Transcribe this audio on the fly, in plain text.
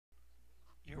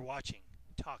watching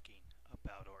Talking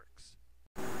About Orks.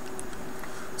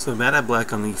 So Bad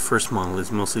Black on the first model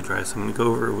is mostly dry, so I'm going to go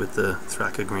over with the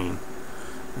Thraka Green.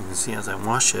 You can see as I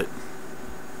wash it,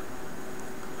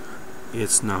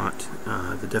 it's not,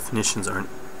 the definitions aren't,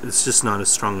 it's just not as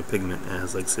strong a pigment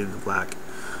as, like, say, the black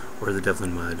or the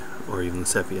Devlin Mud or even the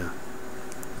Sepia.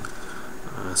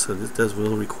 So this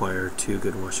will require 2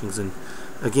 good washings, and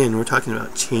again, we're talking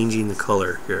about changing the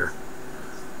color here.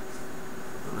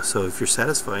 So if you're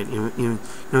satisfied, you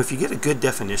know, if you get a good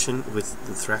definition with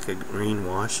the Thraka Green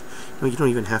wash, you don't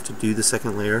even have to do the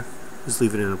second layer. Just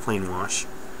leave it in a plain wash,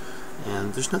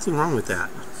 and there's nothing wrong with that.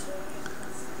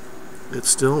 It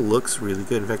still looks really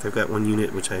good. In fact, I've got one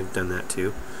unit which I've done that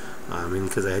too,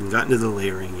 because I hadn't gotten to the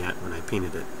layering yet when I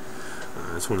painted it.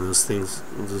 It's one of those things,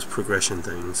 those progression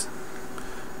things.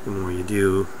 The more you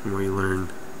do, the more you learn,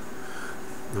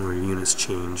 the more your units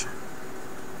change.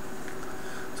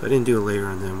 So I didn't do a layer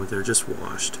on them, but they're just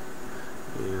washed,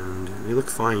 and they look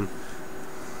fine.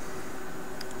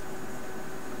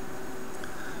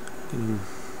 And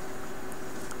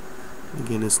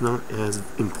again, it's not as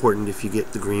important if you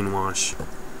get the green wash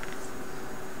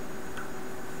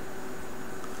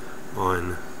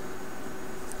on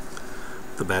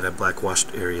the Bad Black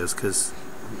washed areas, because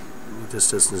it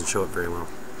just doesn't show up very well.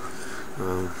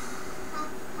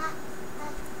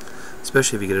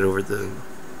 Especially if you get it over the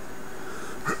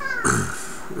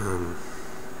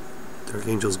Dark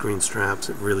Angel's green straps,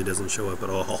 it really doesn't show up at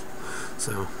all.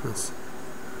 So that's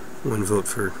 1 vote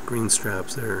for green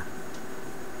straps there.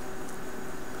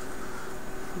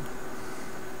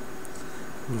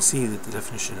 You can see that the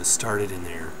definition has started in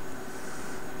there,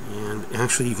 and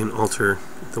actually you can alter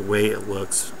the way it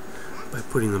looks by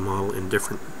putting the model in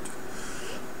different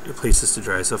places to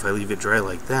dry. So if I leave it dry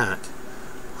like that,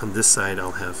 on this side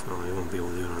I'll have, well, I won't be able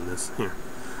to do it on this. Here,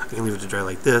 I can leave it to dry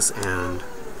like this, and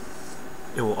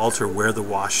it will alter where the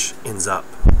wash ends up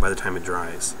by the time it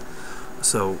dries.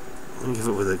 So I'm going to give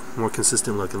it with a more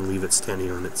consistent look and leave it standing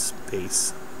on its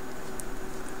base.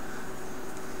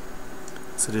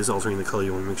 So it is altering the color.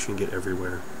 You want to make sure you get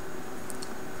everywhere.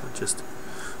 Not just,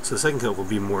 so the second coat will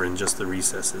be more in just the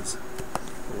recesses.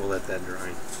 We'll let that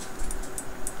dry.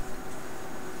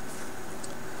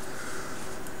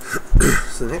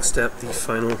 So the next step, the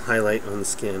final highlight on the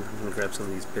skin. I'm going to grab some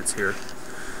of these bits here.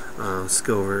 Let's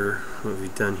go over what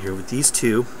we've done here. With these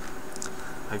two,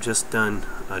 I've just done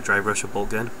a dry brush of bolt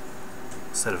gun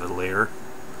instead of a layer,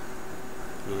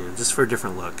 and just for a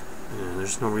different look. And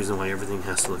there's no reason why everything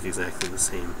has to look exactly the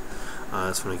same.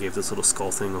 That's when I gave this little skull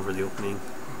thing over the opening.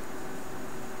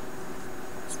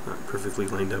 It's not perfectly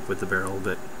lined up with the barrel,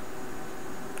 but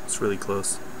it's really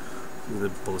close. The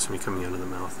bullets are coming out of the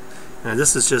mouth. Now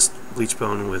this is just bleach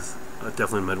bone with a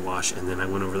Devlin Mud wash, and then I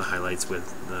went over the highlights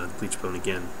with the bleach bone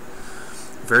again.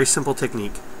 Very simple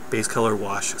technique. Base color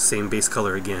wash, same base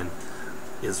color again.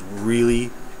 Is really,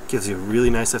 gives you a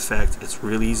really nice effect. It's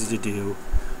really easy to do,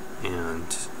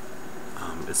 and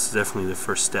it's definitely the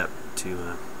first step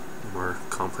to more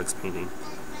complex painting.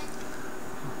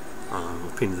 I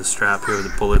painted the strap here.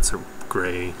 The bullets are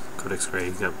gray, Codex gray.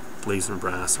 You got blazing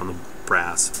brass on the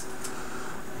brass,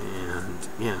 and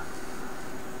yeah.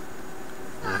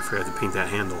 And I forgot to paint that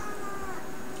handle.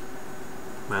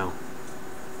 Wow.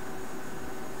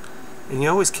 And you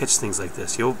always catch things like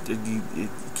this. You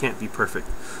can't be perfect.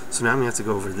 So now I'm going to have to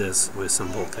go over this with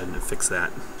some bolt gun and fix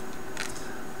that.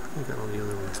 I got all the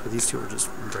other ones, but these two are just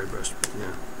dry brushed. But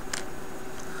yeah.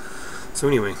 So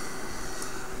anyway,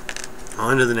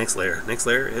 on to the next layer. Next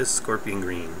layer is Scorpion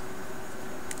Green.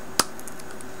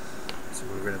 So I'm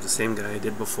going to grab the same guy I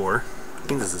did before. I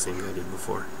think this is the same guy I did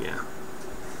before. Yeah.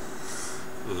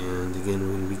 And again,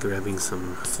 we're going to be grabbing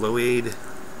some Flow Aid.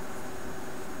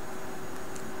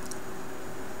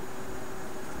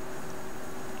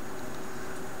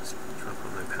 Just drop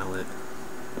on my palette.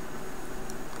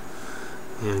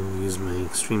 And we'll use my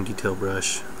Extreme Detail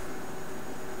brush.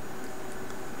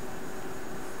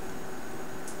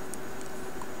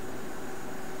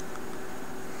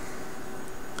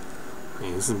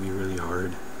 Okay, this is going to be really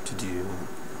hard to do.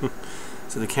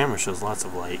 So the camera shows lots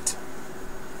of light.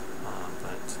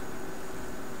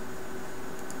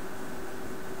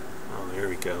 There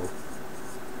we go.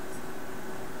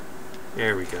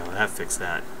 There we go. That fixed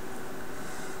that.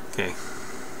 Okay.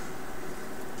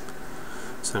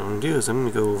 So what I'm going to do is I'm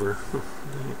going to go over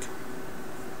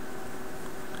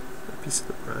a piece of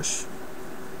the brush.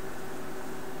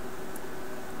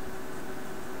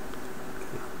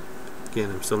 Okay.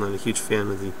 Again, I'm still not a huge fan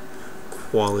of the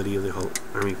quality of the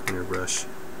Army Painter brush,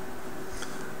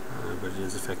 but it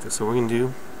is effective. So what we're going to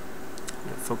do,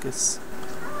 focus.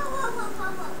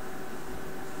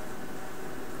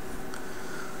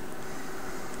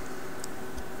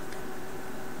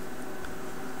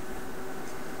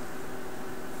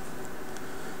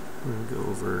 go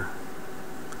over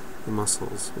the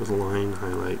muscles with line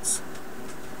highlights.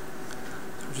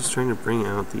 So we're just trying to bring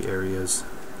out the areas.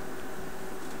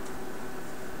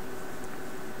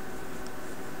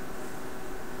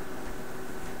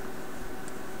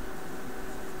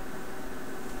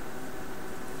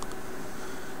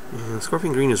 And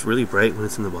Scorpion Green is really bright when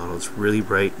it's in the bottle. It's really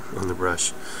bright on the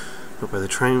brush. But by the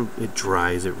time it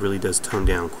dries, it really does tone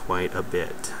down quite a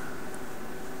bit.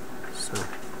 So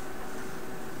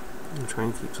I'm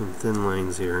trying to keep some thin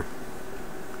lines here.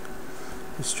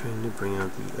 Just trying to bring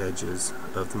out the edges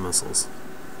of the muscles.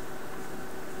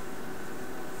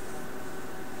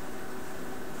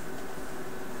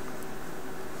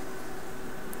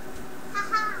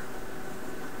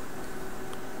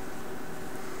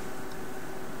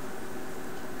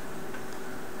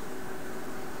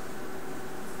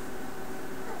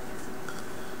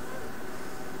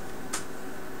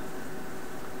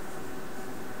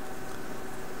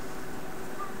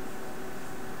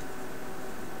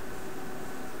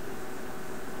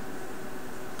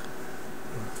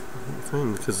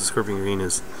 Fine, because the Scorpion Green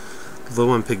is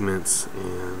low on pigments,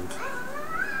 and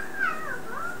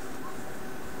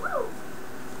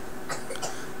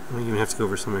I might even have to go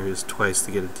over some areas twice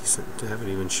to get it decent, to have it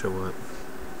even show up.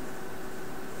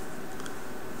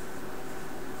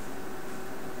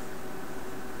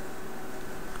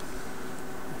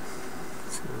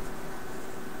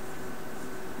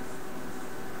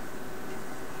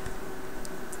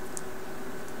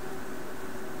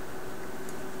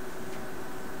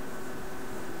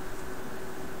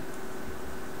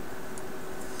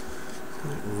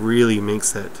 It really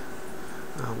makes that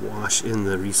wash in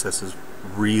the recesses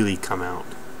really come out.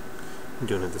 I'm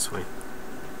doing it this way.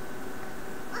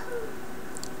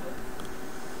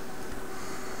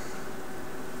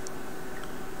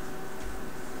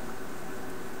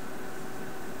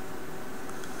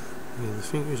 And the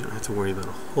fingers you don't have to worry about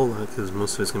a whole lot because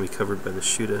most of it's going to be covered by the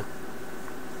Shuda.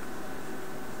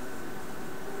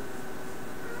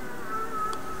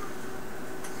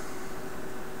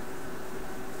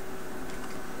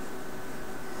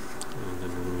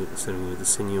 Setting with the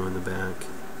sinew on the back.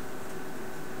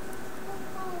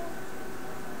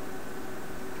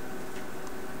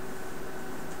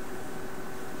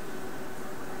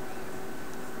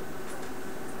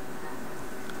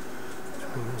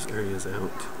 Drawing those areas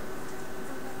out.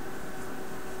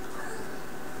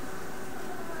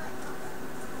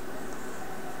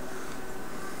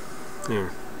 There.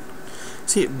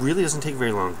 See, it really doesn't take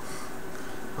very long.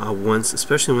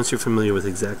 Especially once you're familiar with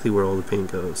exactly where all the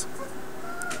paint goes.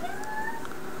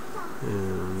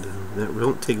 And that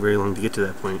won't take very long to get to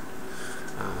that point,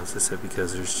 as I said,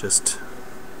 because there's just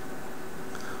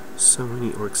so many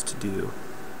orcs to do.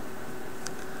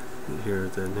 Here are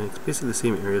the next, basically the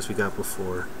same areas we got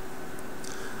before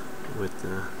with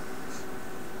the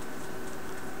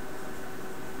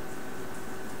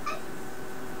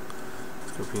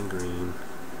Scorpion Green.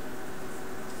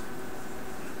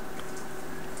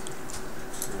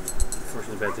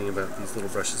 Unfortunately, the bad thing about these little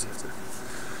brushes, you have to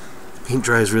paint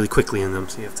dries really quickly in them,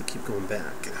 so you have to keep going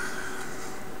back.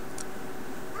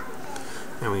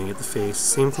 Now we're going to get the face.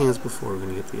 Same thing as before. We're going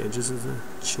to get the edges of the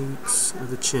cheeks, or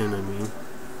the chin, I mean.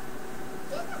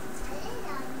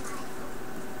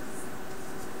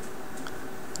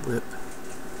 Lip.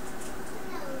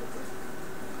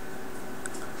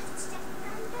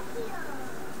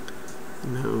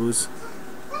 Nose.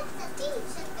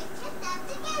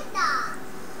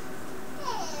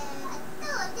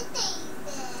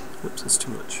 Oops, that's too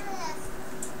much.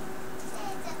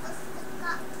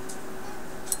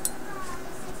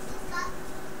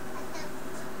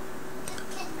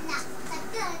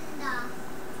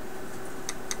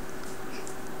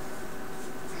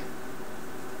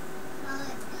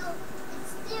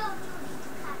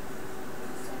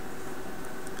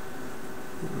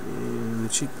 And the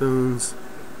cheekbones.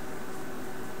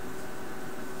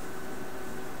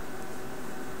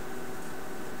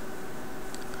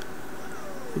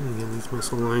 And again, these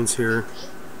muscle lines here.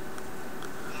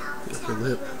 The upper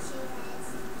lip.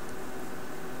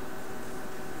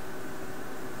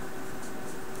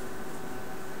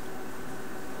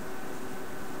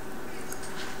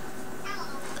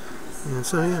 And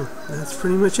so yeah, that's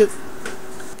pretty much it.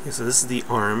 Okay, so this is the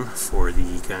arm for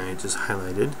the guy I just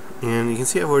highlighted. And you can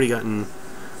see I've already gotten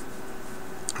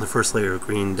the first layer of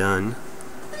green done.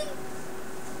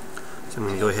 So I'm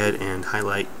going to go ahead and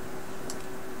highlight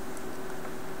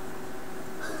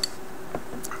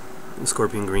the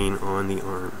Scorpion Green on the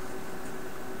arm.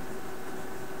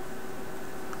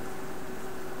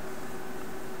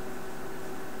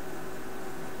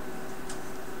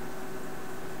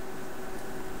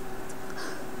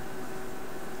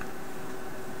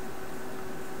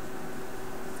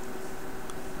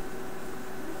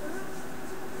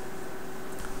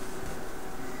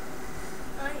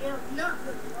 I'm not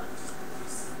really watching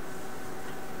this.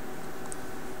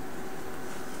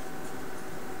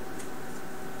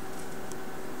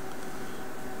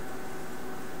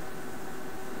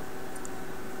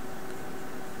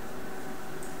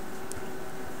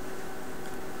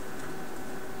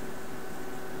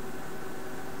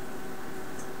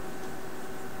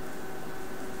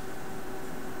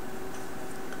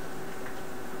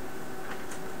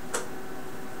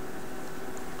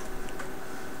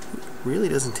 Really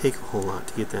doesn't take a whole lot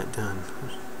to get that done.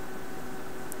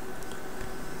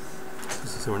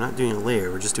 So we're not doing a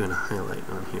layer, we're just doing a highlight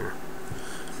on here.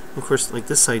 Of course, like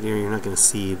this side here you're not going to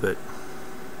see, but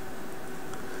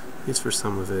at least for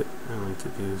some of it, I like to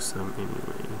do some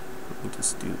anyway. Let me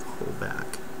just do the whole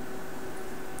back.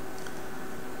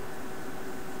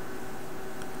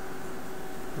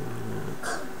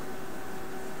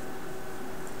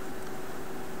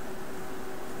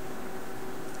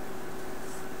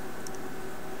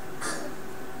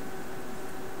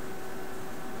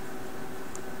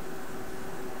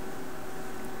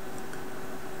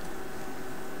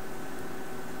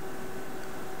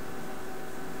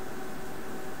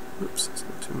 Oops, it's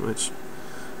not too much.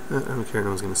 I don't care, no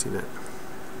one's going to see that.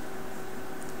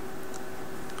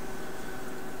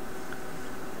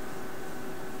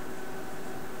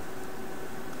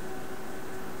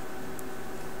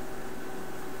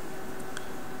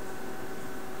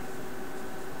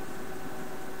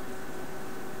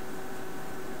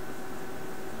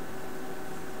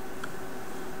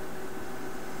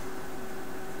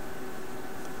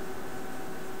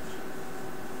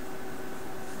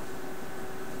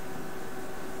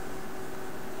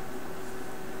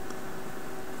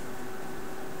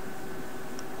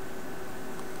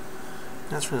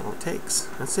 That's really all it takes.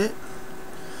 That's it.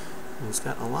 And it's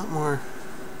got a lot more.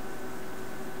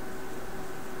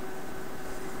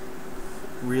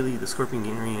 Really, the scorpion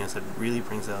green, as I said, really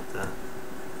brings out the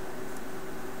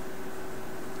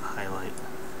highlight.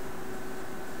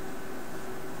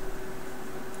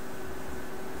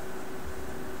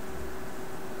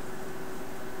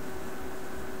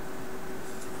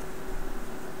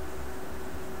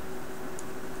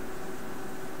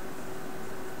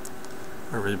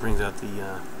 Or really brings out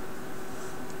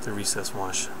the recess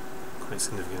wash quite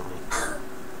significantly.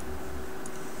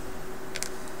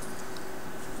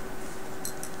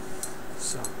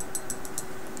 So,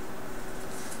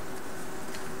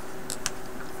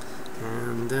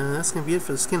 and that's going to be it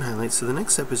for the skin highlights. So the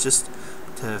next step is just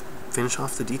to finish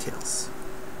off the details.